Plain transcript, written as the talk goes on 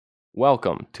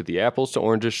Welcome to the Apples to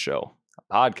Oranges Show,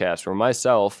 a podcast where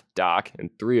myself, Doc, and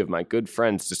three of my good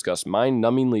friends discuss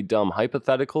mind-numbingly dumb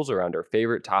hypotheticals around our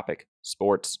favorite topic,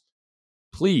 sports.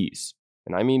 Please,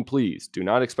 and I mean please, do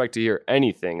not expect to hear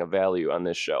anything of value on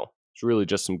this show. It's really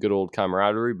just some good old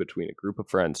camaraderie between a group of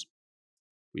friends.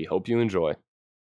 We hope you enjoy.